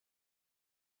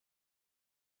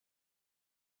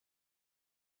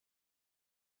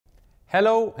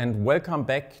Hello and welcome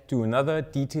back to another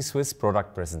DT Swiss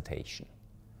product presentation.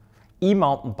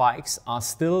 E-mountain bikes are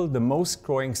still the most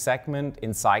growing segment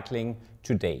in cycling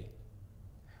today.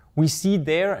 We see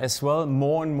there as well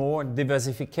more and more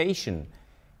diversification,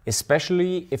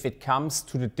 especially if it comes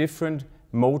to the different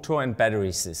motor and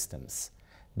battery systems.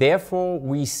 Therefore,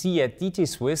 we see at DT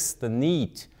Swiss the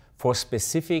need for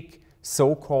specific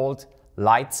so-called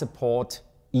light support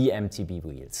eMTB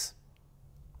wheels.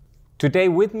 Today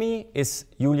with me is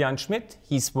Julian Schmidt.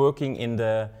 He's working in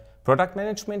the product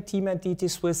management team at DT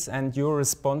Swiss and you're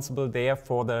responsible there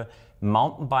for the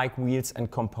mountain bike wheels and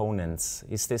components.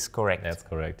 Is this correct? That's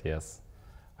correct, yes.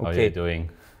 How Okay. are you doing?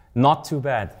 Not too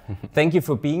bad. Thank you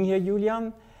for being here,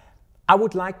 Julian. I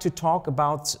would like to talk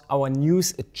about our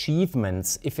newest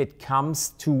achievements if it comes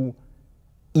to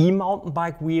e-mountain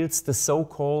bike wheels, the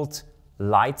so-called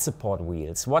light support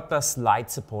wheels. What does light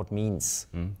support means?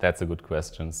 That's a good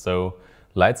question. So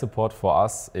light support for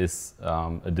us is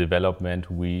a development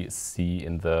we see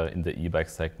in the e-bike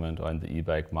segment or in the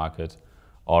e-bike market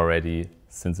already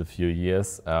since a few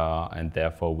years, and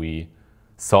therefore we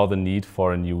saw the need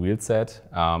for a new wheel set.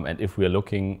 And if we are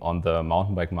looking on the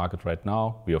mountain bike market right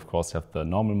now, we of course have the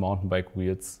normal mountain bike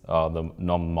wheels, the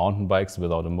normal mountain bikes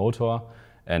without a motor,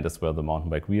 and as well the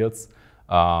mountain bike wheels.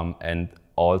 And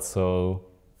also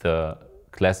the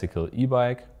classical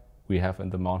e-bike we have in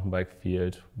the mountain bike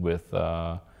field with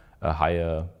a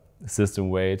higher system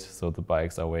weight. So the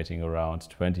bikes are weighing around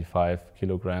 25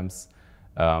 kilograms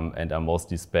and are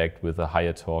mostly spec'd with a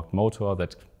higher torque motor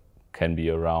that can be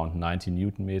around 90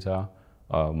 Newton meter,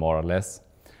 more or less.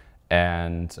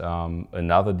 And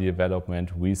another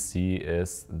development we see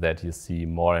is that you see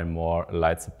more and more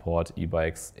light support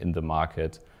e-bikes in the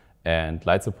market. And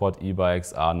light support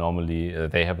e-bikes are normally,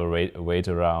 they have a weight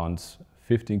around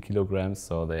 15 kilograms,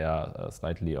 so they are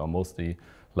slightly or mostly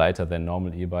lighter than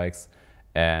normal e-bikes.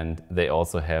 And they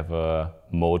also have a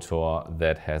motor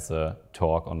that has a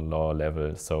torque on a lower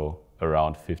level, so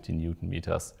around 15 Newton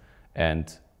meters.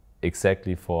 And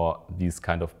exactly for these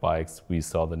kind of bikes, we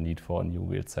saw the need for a new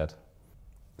wheel set.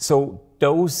 So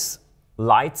those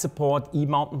light support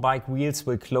e-mountain bike wheels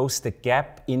will close the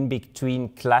gap in between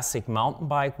classic mountain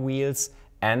bike wheels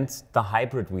and the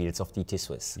hybrid wheels of DT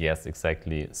Swiss. Yes,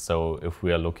 exactly. So if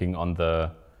we are looking on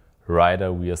the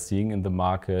rider we are seeing in the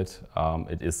market,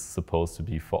 it is supposed to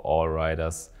be for all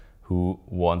riders who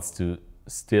wants to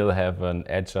still have an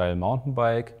agile mountain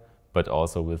bike, but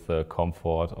also with the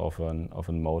comfort of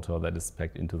a motor that is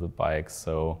packed into the bike.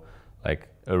 So like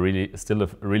still a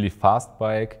really fast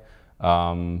bike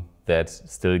that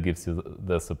still gives you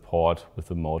the support with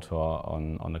the motor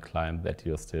on a climb that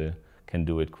you still can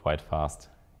do it quite fast.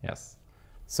 Yes.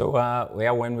 So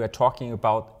when we're talking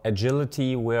about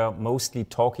agility, we're mostly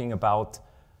talking about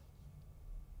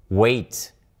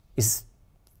weight.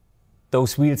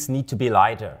 Those wheels need to be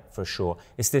lighter for sure.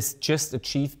 Is this just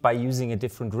achieved by using a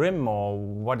different rim or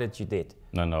what did you did?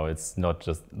 No, it's not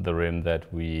just the rim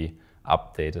that we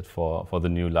updated for the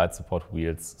new light support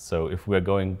wheels. So if we're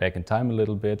going back in time a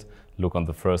little bit, look on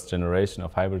the first generation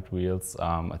of hybrid wheels,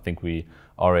 I think we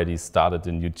already started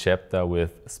a new chapter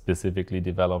with specifically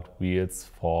developed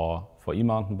wheels for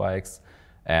e-mountain bikes.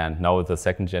 And now with the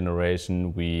second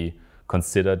generation, we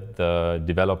considered the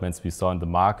developments we saw in the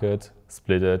market,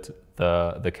 splitted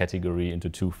the category into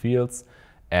two fields,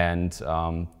 and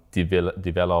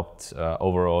developed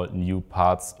overall new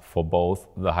parts for both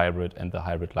the hybrid and the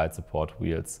hybrid light support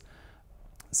wheels.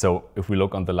 So if we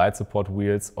look on the light support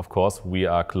wheels, of course, we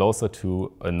are closer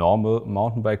to a normal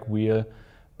mountain bike wheel,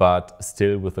 but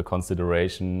still with the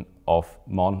consideration of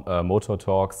motor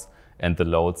torques and the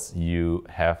loads you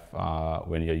have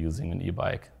when you're using an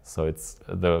e-bike. So it's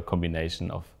the combination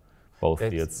of both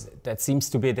fields. That seems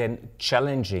to be then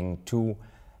challenging to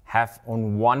have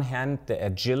on one hand the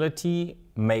agility,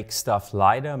 make stuff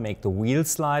lighter, make the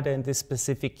wheels lighter in this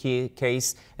specific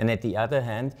case, and at the other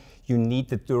hand you need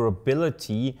the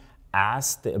durability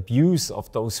as the abuse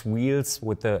of those wheels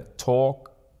with the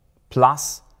torque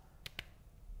plus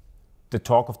the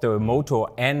torque of the motor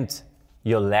and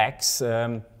your legs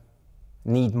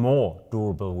need more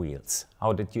durable wheels.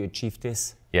 How did you achieve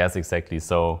this? Yes, exactly.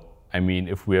 So I mean,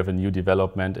 if we have a new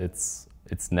development, it's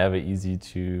never easy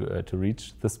to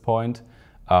reach this point.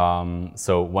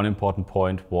 So one important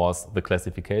point was the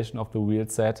classification of the wheel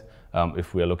set.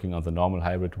 If we are looking on the normal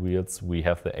hybrid wheels, we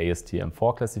have the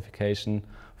ASTM4 classification.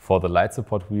 For the light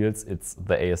support wheels, it's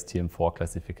the ASTM4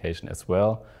 classification as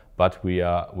well. But we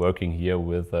are working here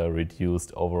with a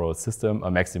reduced overall system,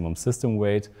 a maximum system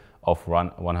weight of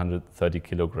 130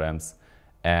 kilograms.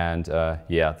 And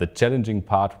the challenging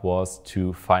part was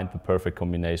to find the perfect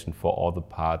combination for all the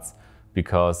parts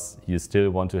because you still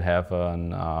want to have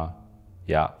an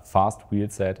fast wheel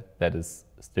set that is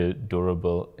still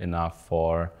durable enough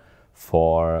for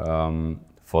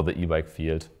the e-bike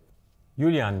field.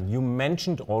 Julian, you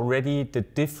mentioned already the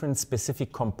different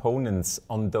specific components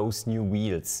on those new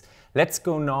wheels. Let's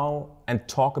go now and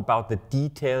talk about the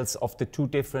details of the two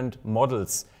different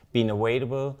models being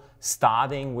available,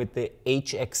 starting with the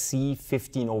HXC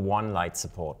 1501 light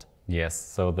support. Yes,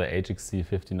 so the HXC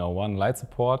 1501 light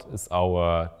support is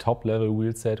our top level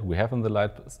wheel set we have in the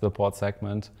light support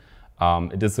segment.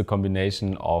 It is a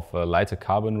combination of a lighter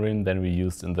carbon rim than we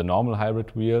used in the normal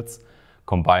hybrid wheels,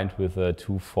 combined with a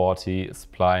 240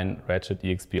 spline ratchet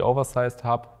EXP oversized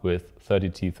hub with 30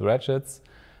 teeth ratchets,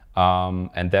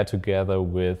 and that together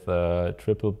with a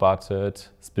triple butted,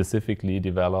 specifically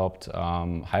developed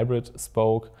hybrid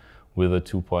spoke with a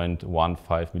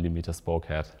 2.15 millimeter spoke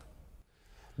head.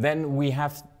 Then we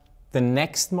have the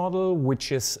next model,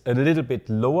 which is a little bit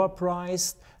lower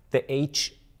priced, the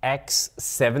HX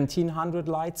 1700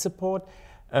 light support,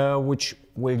 which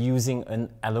will using an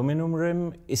aluminum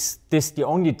rim. Is this the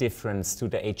only difference to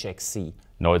the HXC?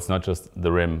 No, it's not just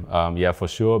the rim. Yeah, for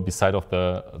sure. Beside of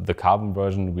the carbon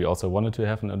version, we also wanted to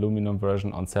have an aluminum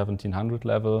version on 1700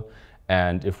 level.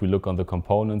 And if we look on the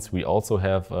components, we also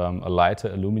have a lighter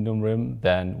aluminum rim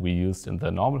than we used in the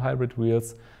normal hybrid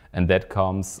wheels. And that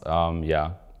comes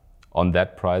on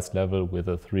that price level with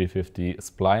a 350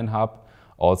 spline hub,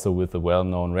 also with the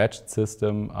well-known ratchet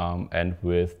system and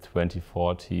with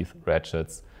 24 teeth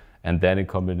ratchets. And then in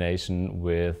combination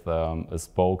with a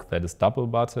spoke that is double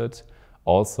butted,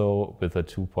 also with a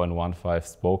 2.15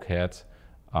 spoke head.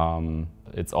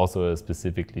 It's also a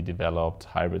specifically developed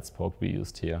hybrid spoke we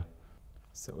used here.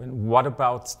 So, and what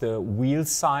about the wheel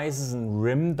sizes and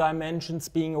rim dimensions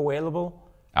being available?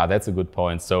 That's a good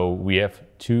point. So we have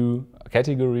two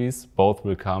categories. Both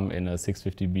will come in a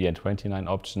 650B and 29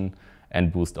 option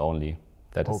and boost only.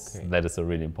 That is a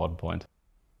really important point.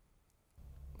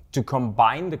 To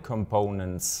combine the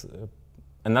components,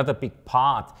 another big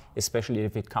part, especially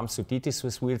if it comes to DT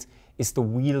Swiss wheels, is the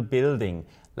wheel building.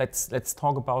 Let's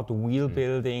talk about the wheel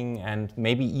building and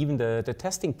maybe even the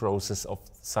testing process of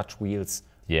such wheels.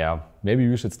 Yeah, maybe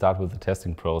we should start with the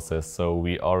testing process. So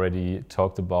we already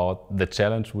talked about the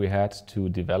challenge we had to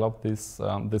develop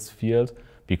this field,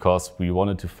 because we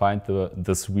wanted to find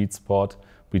the sweet spot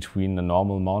between a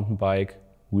normal mountain bike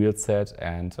wheel set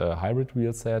and a hybrid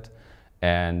wheel set.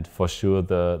 And for sure,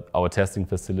 our testing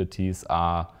facilities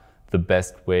are the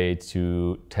best way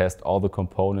to test all the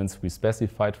components we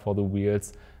specified for the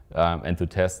wheels and to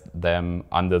test them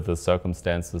under the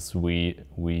circumstances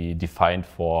we defined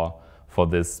for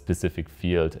this specific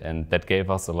field. And that gave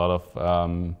us a lot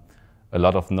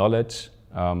of knowledge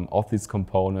of these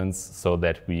components, so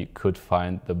that we could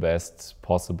find the best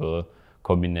possible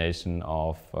combination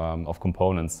of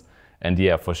components. And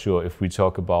yeah, for sure, if we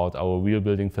talk about our wheel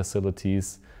building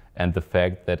facilities and the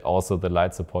fact that also the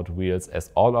light support wheels,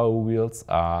 as all our wheels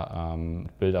are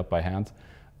built up by hand,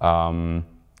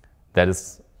 that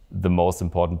is the most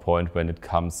important point when it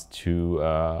comes to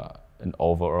an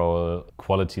overall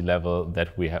quality level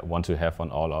that we want to have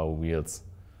on all our wheels.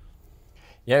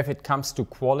 Yeah, if it comes to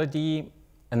quality,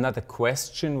 another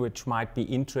question which might be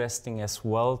interesting as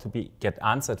well to get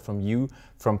answered from you,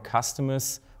 from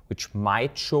customers, which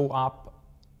might show up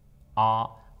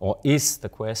is the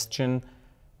question,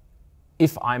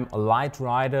 if I'm a light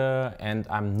rider and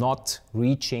I'm not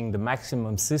reaching the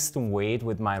maximum system weight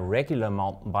with my regular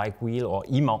mountain bike wheel or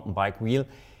e-mountain bike wheel,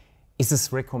 is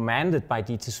it recommended by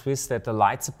DT Swiss that the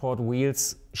light support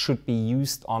wheels should be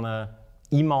used on a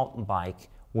e-mountain bike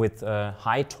with a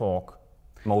high torque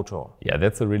motor? Yeah,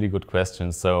 that's a really good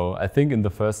question. So I think in the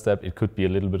first step it could be a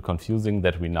little bit confusing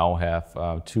that we now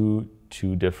have two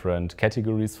different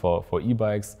categories for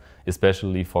e-bikes,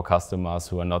 especially for customers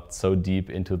who are not so deep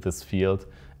into this field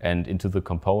and into the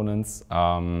components.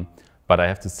 But I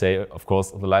have to say, of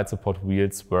course, the light support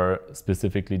wheels were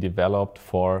specifically developed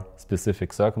for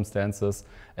specific circumstances,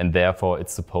 and therefore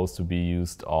it's supposed to be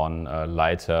used on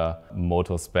lighter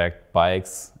motor spec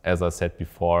bikes, as I said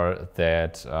before,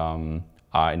 that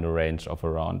are in a range of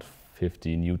around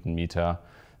 50 Newton meter.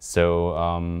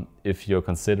 So if you're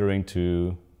considering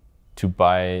to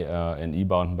buy an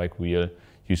e-mountain bike wheel,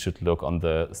 you should look on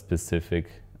the specific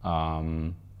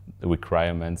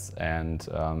requirements and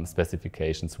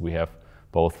specifications we have,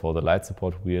 both for the light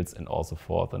support wheels and also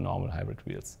for the normal hybrid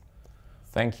wheels.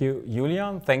 Thank you,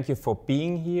 Julian. Thank you for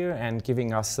being here and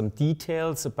giving us some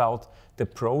details about the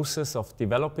process of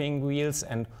developing wheels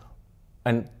and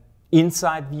an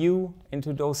inside view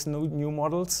into those new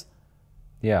models.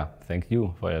 Yeah, thank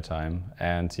you for your time.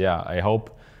 And yeah, I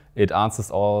hope it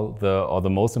answers all the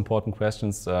most important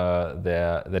questions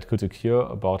that could occur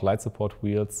about light support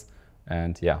wheels.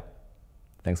 And yeah,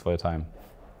 thanks for your time.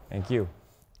 Thank you.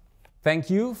 Thank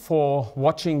you for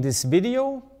watching this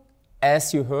video.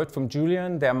 As you heard from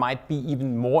Julian, there might be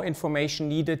even more information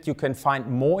needed. You can find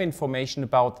more information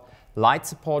about light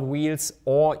support wheels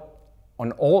or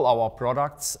on all our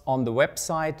products on the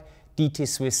website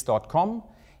dtswiss.com.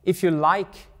 If you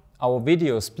like our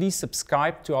videos, please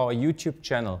subscribe to our YouTube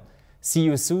channel. See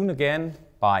you soon again.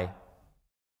 Bye.